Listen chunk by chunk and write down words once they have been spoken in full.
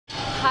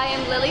Hi,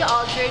 I'm Lily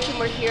Aldridge and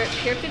we're here at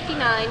Pier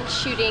 59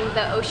 shooting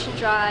the Ocean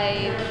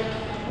Drive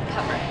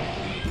cover.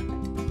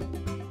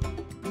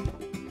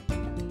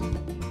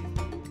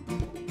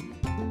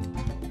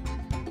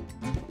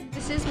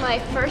 This is my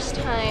first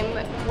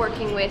time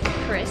working with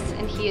Chris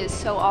and he is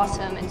so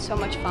awesome and so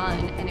much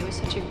fun, and it was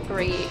such a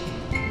great,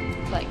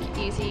 like,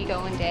 easy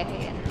going day,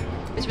 and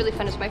it was really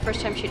fun. It was my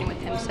first time shooting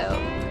with him,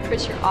 so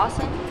Chris, you're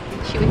awesome.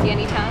 Shoot with you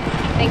anytime.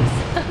 Thanks.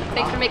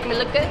 Thanks for making me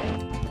look good.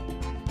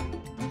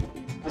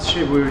 This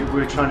shoot, we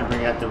were trying to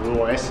bring out the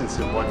raw essence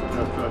of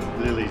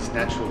Lily's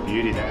natural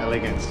beauty, the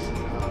elegance.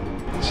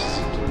 It's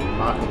just a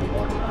remarkable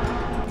model.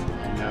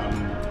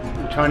 And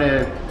we're trying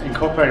to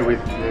incorporate it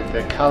with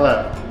the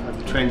colour of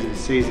the trends of the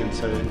season,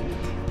 so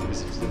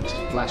there's a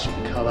splash of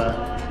colour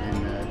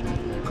and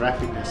the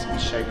graphicness and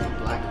shape of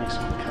black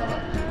mixed with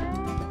colour.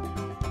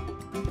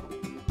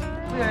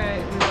 We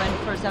went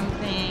for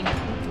something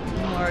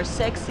more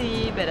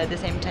sexy, but at the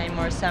same time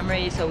more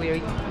summery, so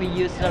we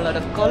used a lot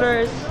of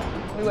colors.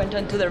 We went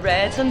on to the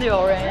reds and the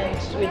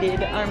orange. We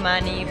did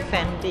Armani,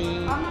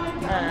 Fendi,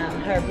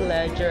 Herb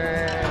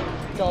Ledger,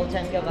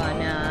 Dolce &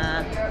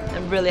 Gabbana,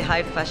 and really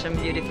high fashion,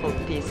 beautiful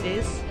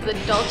pieces. The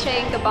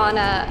Dolce &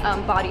 Gabbana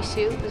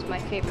bodysuit was my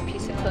favorite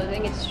piece of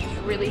clothing. It's just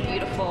really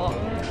beautiful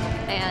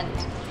and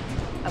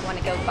I want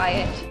to go buy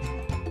it.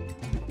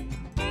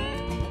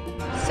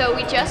 So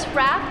we just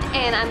wrapped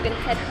and I'm going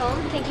to head home.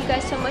 Thank you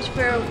guys so much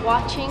for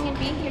watching and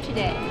being here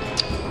today.